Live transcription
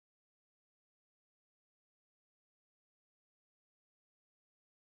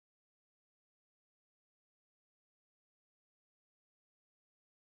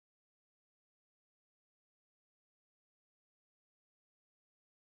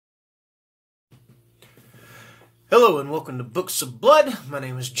Hello and welcome to Books of Blood. My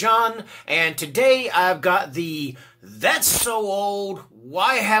name is John, and today I've got the That's So Old,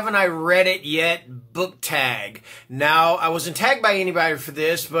 Why Haven't I Read It Yet book tag. Now, I wasn't tagged by anybody for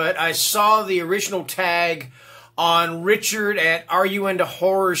this, but I saw the original tag on Richard at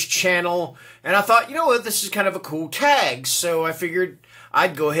AreYouIntoHorror's channel, and I thought, you know what, this is kind of a cool tag, so I figured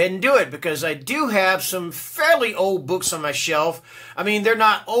I'd go ahead and do it, because I do have some fairly old books on my shelf. I mean, they're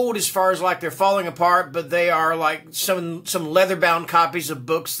not old as far as like they're falling apart, but they are like some leather-bound copies of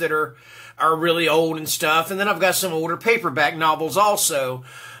books that are really old and stuff. And then I've got some older paperback novels also.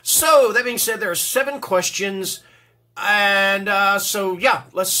 So, that being said, there are 7 questions. And so, yeah,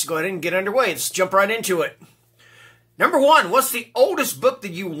 let's go ahead and get underway. Let's jump right into it. Number 1, what's the oldest book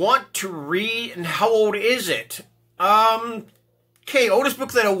that you want to read, and how old is it? Okay, oldest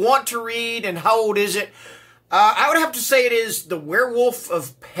book that I want to read, and how old is it? I would have to say it is The Werewolf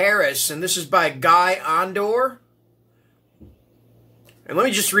of Paris, and this is by Guy Andor. And let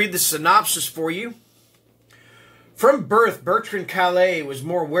me just read the synopsis for you. From birth, Bertrand Calais was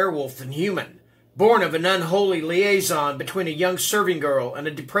more werewolf than human. Born of an unholy liaison between a young serving girl and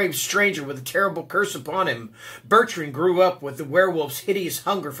a depraved stranger with a terrible curse upon him, Bertrand grew up with the werewolf's hideous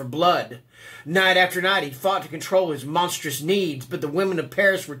hunger for blood. Night after night, he fought to control his monstrous needs, but the women of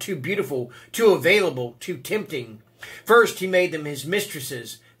Paris were too beautiful, too available, too tempting. First, he made them his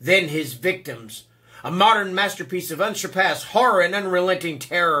mistresses, then his victims. A modern masterpiece of unsurpassed horror and unrelenting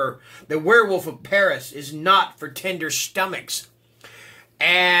terror, The Werewolf of Paris is not for tender stomachs.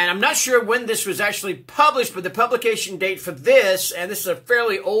 And I'm not sure when this was actually published, but the publication date for this, and this is a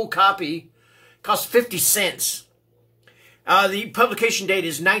fairly old copy, cost 50 cents. The publication date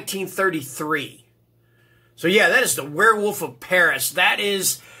is 1933. So yeah, that is The Werewolf of Paris. That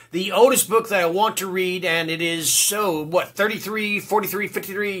is the oldest book that I want to read, and it is so, 33, 43,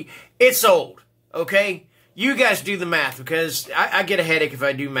 53? It's old, okay? You guys do the math, because I get a headache if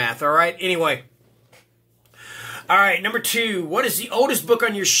I do math, all right? Anyway. All right, number 2, what is the oldest book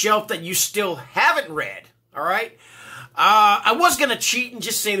on your shelf that you still haven't read? All right? I was going to cheat and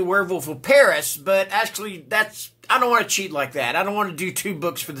just say The Werewolf of Paris, but actually I don't want to cheat like that. I don't want to do 2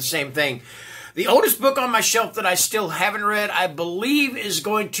 books for the same thing. The oldest book on my shelf that I still haven't read, I believe, is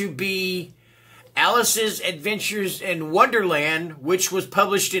going to be Alice's Adventures in Wonderland, which was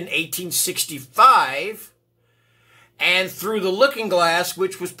published in 1865. And Through the Looking Glass,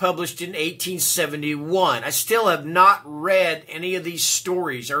 which was published in 1871. I still have not read any of these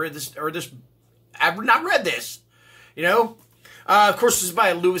stories, or this. I've not read this, you know. Of course, this is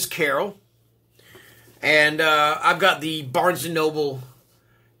by Lewis Carroll, and I've got the Barnes & Noble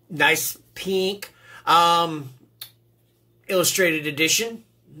nice pink illustrated edition.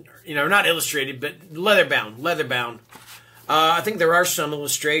 You know, not illustrated, but leather-bound. I think there are some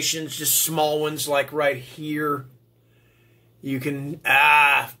illustrations, just small ones like right here. You can,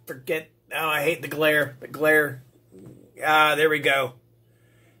 forget, I hate the glare. There we go.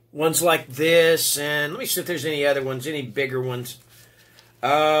 Ones like this, and let me see if there's any other ones, any bigger ones.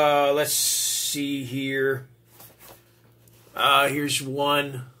 Let's see here. Here's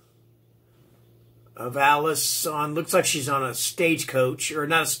one of Alice on, looks like she's on a stagecoach, or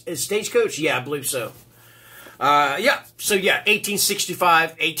not a stagecoach? Yeah, I believe so. Yeah, 1865,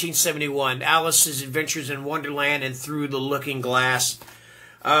 1871, Alice's Adventures in Wonderland and Through the Looking Glass.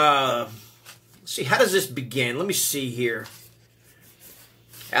 Let's see, how does this begin? Let me see here.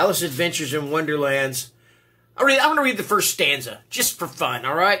 Alice's Adventures in Wonderlands. I'm going to read the first stanza, just for fun,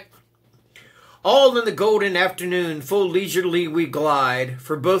 all right? All in the golden afternoon, full leisurely we glide,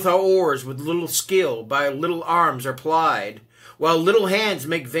 for both our oars with little skill by little arms are plied, while little hands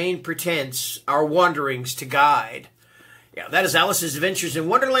make vain pretense our wanderings to guide. Yeah, that is Alice's Adventures in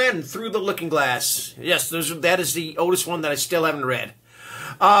Wonderland and Through the Looking Glass. Yes, that is the oldest one that I still haven't read.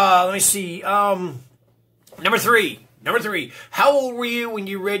 Let me see. Number 3. How old were you when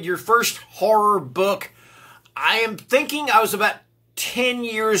you read your first horror book? I am thinking I was about 10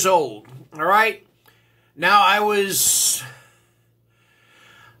 years old. All right? Now, I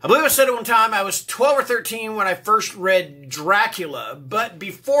believe I said it one time, I was 12 or 13 when I first read Dracula. But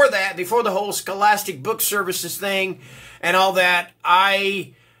before that, before the whole Scholastic Book Services thing and all that,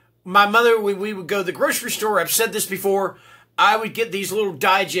 my mother, we would go to the grocery store. I've said this before. I would get these little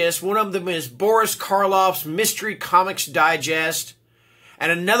digests. One of them is Boris Karloff's Mystery Comics Digest.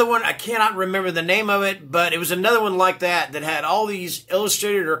 And another one, I cannot remember the name of it, but it was another one like that had all these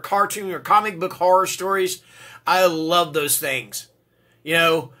illustrated or cartoon or comic book horror stories. I love those things. You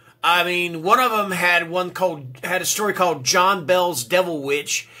know, I mean, one of them had a story called John Bell's Devil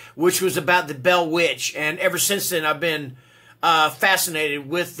Witch, which was about the Bell Witch. And ever since then, I've been fascinated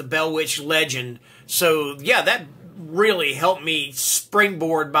with the Bell Witch legend. So, yeah, really helped me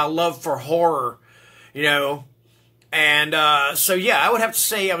springboard my love for horror, you know. And so, yeah, I would have to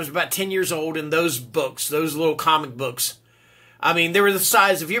say I was about 10 years old, and those books, those little comic books, I mean, they were the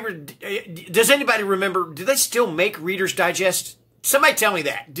size. Does anybody remember, do they still make Reader's Digest? Somebody tell me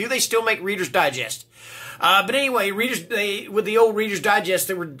that. Do they still make Reader's Digest? But anyway, with the old Reader's Digest,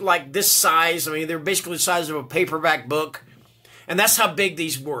 they were like this size. I mean, they were basically the size of a paperback book. And that's how big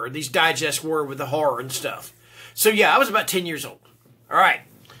these digests were with the horror and stuff. So, yeah, I was about 10 years old. All right.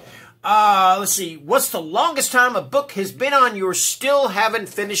 Let's see. What's the longest time a book has been on your still haven't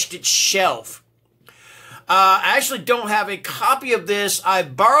finished its shelf? I actually don't have a copy of this. I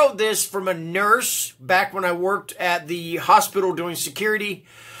borrowed this from a nurse back when I worked at the hospital doing security.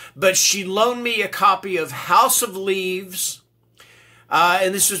 But she loaned me a copy of House of Leaves.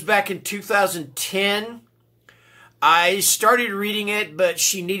 And this was back in 2010. I started reading it, but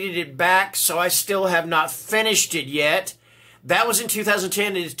she needed it back, so I still have not finished it yet. That was in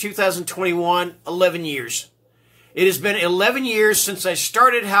 2010. It is 2021, 11 years. It has been 11 years since I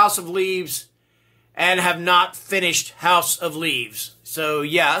started House of Leaves and have not finished House of Leaves. So,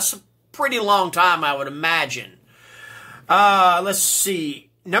 yeah, it's a pretty long time, I would imagine. Let's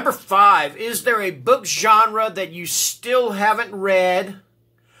see. Number 5, is there a book genre that you still haven't read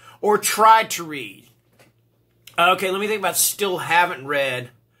or tried to read? Okay, let me think about still haven't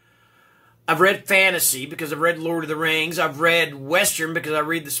read. I've read fantasy because I've read Lord of the Rings. I've read Western because I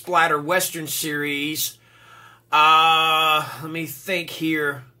read the Splatter Western series. Let me think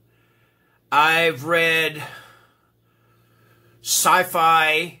here. I've read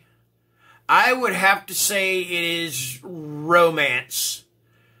sci-fi. I would have to say it is romance.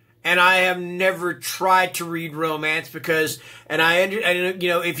 And I have never tried to read romance because, you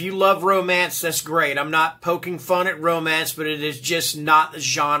know, if you love romance, that's great. I'm not poking fun at romance, but it is just not the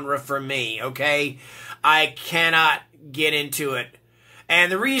genre for me, okay? I cannot get into it.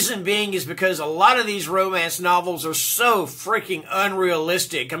 And the reason being is because a lot of these romance novels are so freaking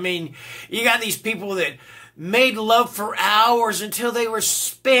unrealistic. I mean, you got these people that made love for hours until they were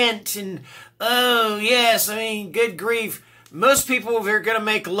spent, and, oh, yes, I mean, good grief. Most people, if they're going to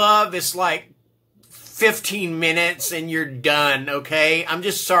make love, it's like 15 minutes and you're done, okay? I'm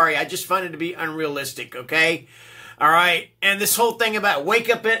just sorry. I just find it to be unrealistic, okay? All right? And this whole thing about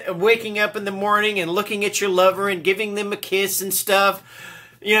waking up in the morning and looking at your lover and giving them a kiss and stuff,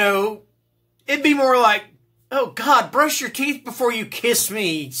 you know, it'd be more like, oh, God, brush your teeth before you kiss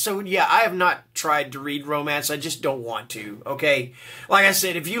me. So, yeah, I have not tried to read romance. I just don't want to, okay? Like I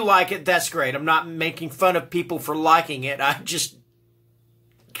said, if you like it, that's great. I'm not making fun of people for liking it. I just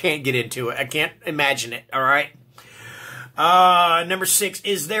can't get into it. I can't imagine it, all right? Number 6,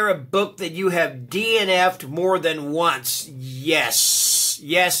 is there a book that you have DNF'd more than once? Yes.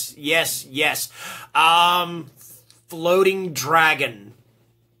 Yes, yes, yes. Floating Dragon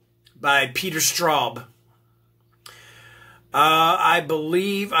by Peter Straub. I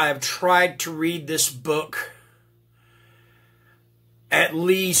believe I have tried to read this book at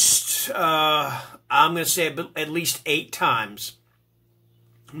least, I'm going to say at least 8 times.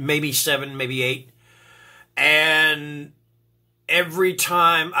 Maybe 7, maybe 8. And every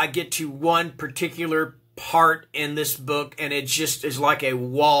time I get to one particular part in this book, and it just is like a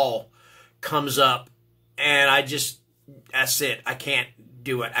wall comes up, and that's it. I can't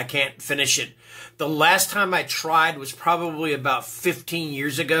do it. I can't finish it. The last time I tried was probably about 15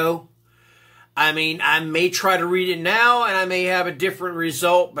 years ago. I mean, I may try to read it now, and I may have a different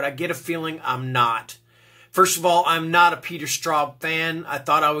result, but I get a feeling I'm not. First of all, I'm not a Peter Straub fan. I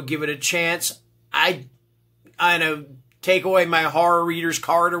thought I would give it a chance. I know, take away my horror reader's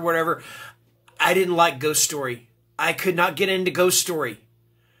card or whatever. I didn't like Ghost Story. I could not get into Ghost Story.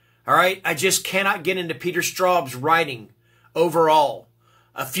 All right? I just cannot get into Peter Straub's writing overall.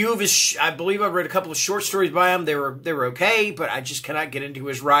 A few of his, I believe I read a couple of short stories by him. They were okay, but I just cannot get into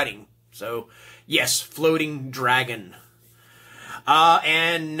his writing. So, yes, Floating Dragon.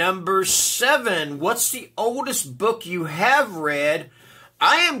 And number 7, what's the oldest book you have read?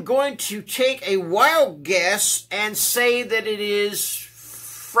 I am going to take a wild guess and say that it is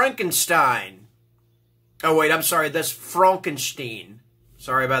Frankenstein. Oh, wait, I'm sorry, that's Frankenstein.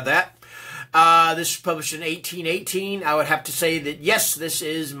 Sorry about that. This was published in 1818. I would have to say that, yes, this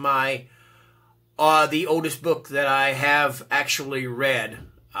is the oldest book that I have actually read.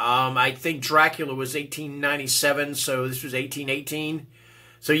 I think Dracula was 1897, so this was 1818.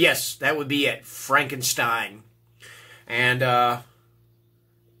 So, yes, that would be it, Frankenstein. And I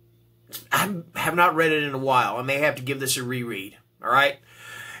have not read it in a while. I may have to give this a reread, all right?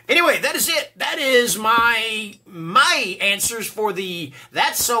 Anyway, that is it. That is my answers for the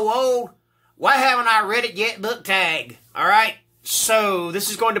That's So Old, Why haven't I read it yet book tag? All right. So this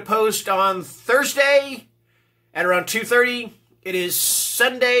is going to post on Thursday at around 2:30. It is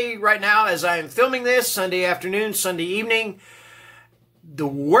Sunday right now as I am filming this. Sunday afternoon, Sunday evening. The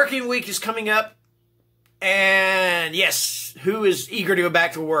working week is coming up. And yes, who is eager to go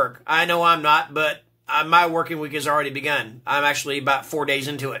back to work? I know I'm not, but my working week has already begun. I'm actually about 4 days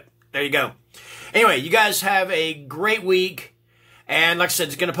into it. There you go. Anyway, you guys have a great week. And like I said,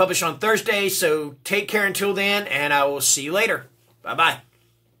 it's going to publish on Thursday, so take care until then, and I will see you later. Bye-bye.